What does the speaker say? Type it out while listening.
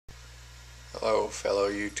Hello fellow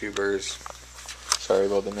YouTubers, sorry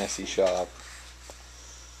about the messy shop.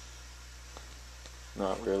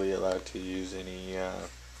 Not really allowed to use any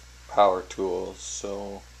power tools,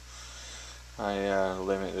 so I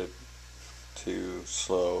limit it to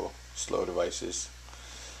slow devices.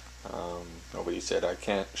 Nobody said I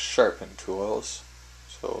can't sharpen tools,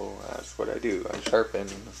 so that's what I do. I sharpen.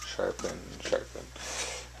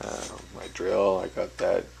 My drill, I got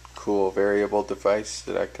that cool variable device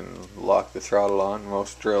that I can lock the throttle on.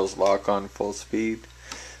 Most drills lock on full speed.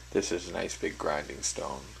 This is a nice big grinding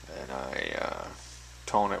stone, and I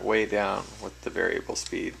tone it way down with the variable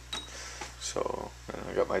speed. So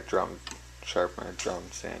I got my drum sharpener,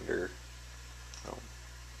 drum sander,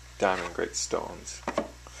 diamond grit stones,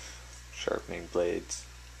 sharpening blades,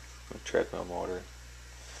 a treadmill motor.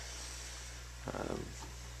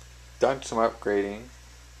 Done some upgrading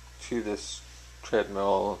to this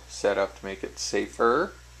treadmill setup to make it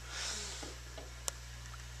safer.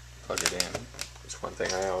 Plug it in. That's one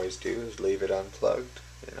thing I always do, is leave it unplugged.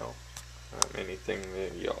 Anything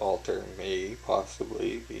that you alter may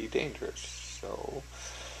possibly be dangerous. So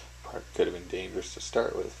part could have been dangerous to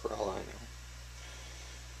start with, for all I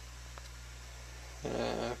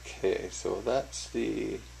know. Okay, so that's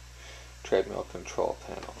the treadmill control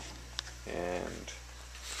panel, and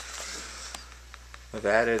I've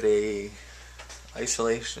added a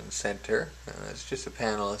isolation center. It's just a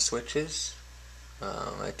panel of switches.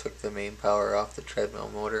 I took the main power off the treadmill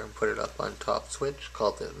motor and put it up on top switch,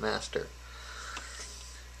 called it master.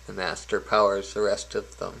 The master powers the rest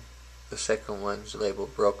of them. The second one's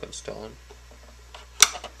labeled broken stone.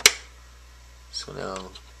 So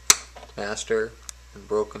now master and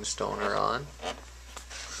broken stone are on.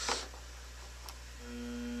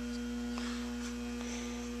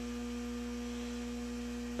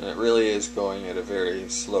 And it really is going at a very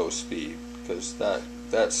slow speed, because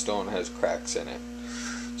that stone has cracks in it.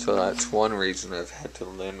 So that's one reason I've had to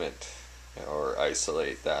limit or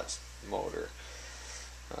isolate that motor,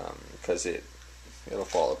 because it'll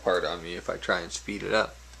fall apart on me if I try and speed it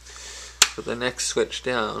up. So the next switch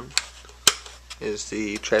down is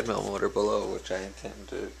the treadmill motor below, which I intend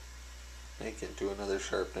to make into another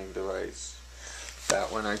sharpening device.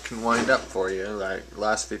 That one I can wind up for you. Like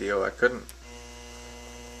last video I couldn't.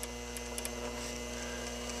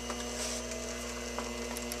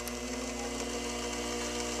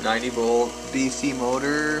 .90-volt DC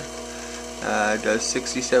motor, does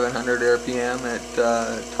 6,700 RPM at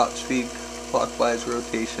top speed clockwise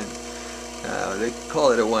rotation. They call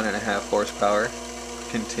it a 1.5 horsepower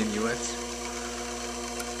continuous.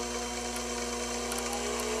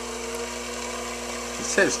 It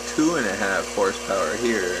says 2.5 horsepower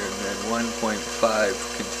here, and then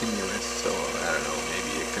 1.5 continuous. So I don't know,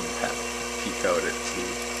 maybe it can peak out at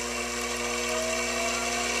 2.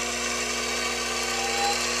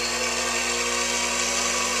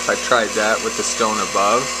 I tried that with the stone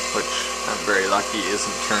above, which I'm very lucky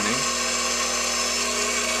isn't turning.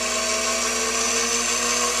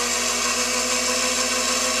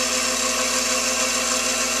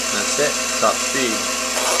 That's it, top speed.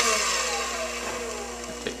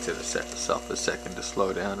 It takes itself a second to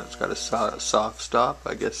slow down. It's got a soft stop.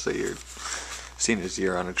 I guess so seeing as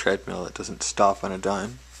you're on a treadmill, it doesn't stop on a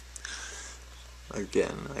dime.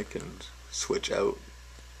 Again, I can switch out.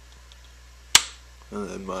 And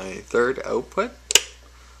then my third output,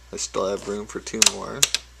 I still have room for 2 more.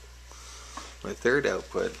 My third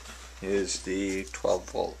output is the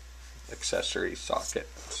 12-volt accessory socket.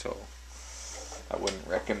 So I wouldn't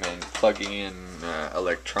recommend plugging in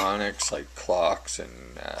electronics like clocks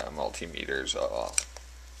and multimeters,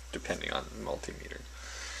 depending on the multimeter.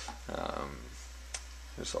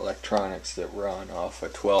 There's electronics that run off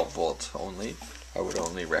of 12 volts only. I would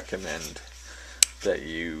only recommend that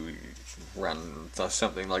you run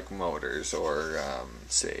something like motors, or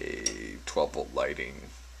say 12-volt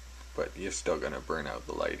lighting, but you're still going to burn out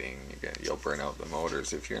the lighting. You'll burn out the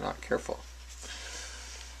motors if you're not careful.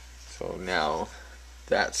 So now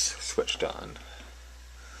that's switched on.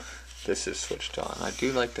 This is switched on. I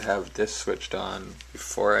do like to have this switched on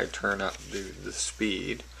before I turn up the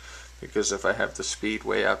speed, because if I have the speed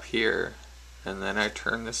way up here and then I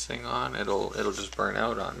turn this thing on, it'll just burn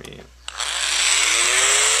out on me.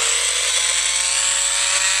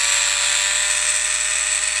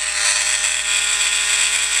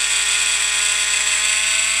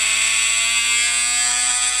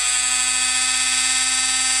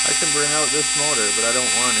 I can burn out this motor, but I don't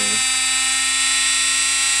want to.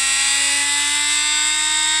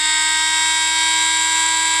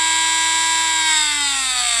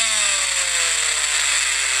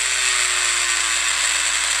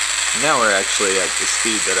 now we're actually at the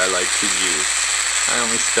speed that I like to use. I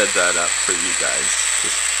only sped that up for you guys to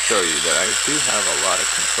show you that I do have a lot of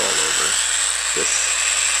control over this.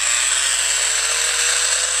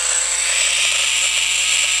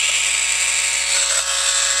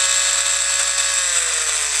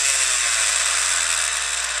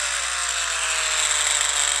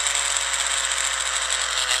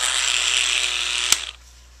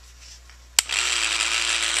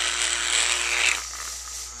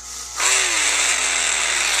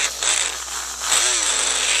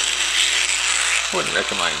 I wouldn't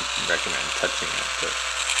recommend touching it, but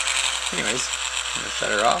anyways, I'm gonna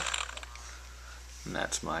shut her off, and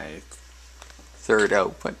that's my third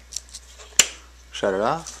output. Shut it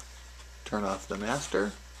off, turn off the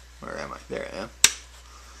master. Where am I? There I am.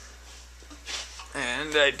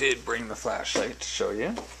 And I did bring the flashlight to show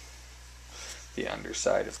you the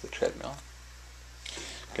underside of the treadmill.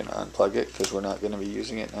 Gonna unplug it because we're not going to be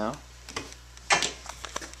using it now.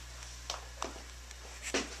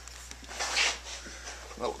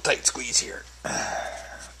 A little tight squeeze here.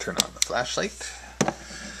 Turn on the flashlight.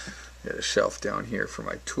 Got a shelf down here for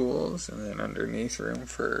my tools, and then underneath room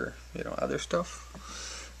for, you know, other stuff.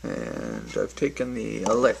 And I've taken the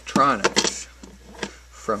electronics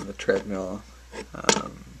from the treadmill.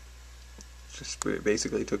 Just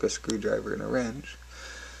basically took a screwdriver and a wrench,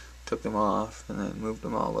 took them off, and then moved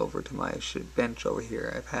them all over to my bench over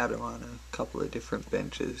here. I've had them on a couple of different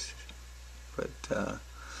benches, but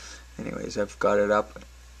anyways, I've got it up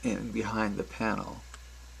in behind the panel,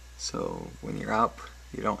 so when you're up,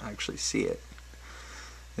 you don't actually see it.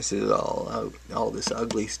 This is all this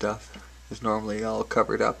ugly stuff is normally all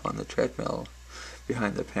covered up on the treadmill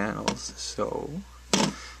behind the panels. So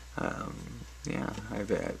yeah,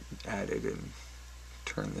 I've added and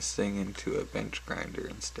turned this thing into a bench grinder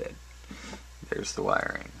instead. There's the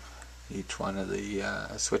wiring. Each one of the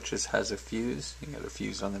switches has a fuse. You got a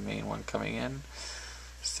fuse on the main one coming in.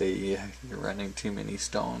 Say you're running too many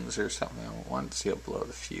stones or something at once, you'll blow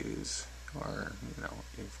the fuse. Or, you know,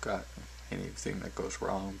 you've got anything that goes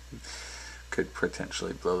wrong, could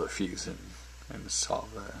potentially blow the fuse and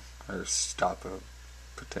solve or stop a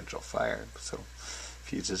potential fire. So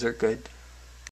fuses are good.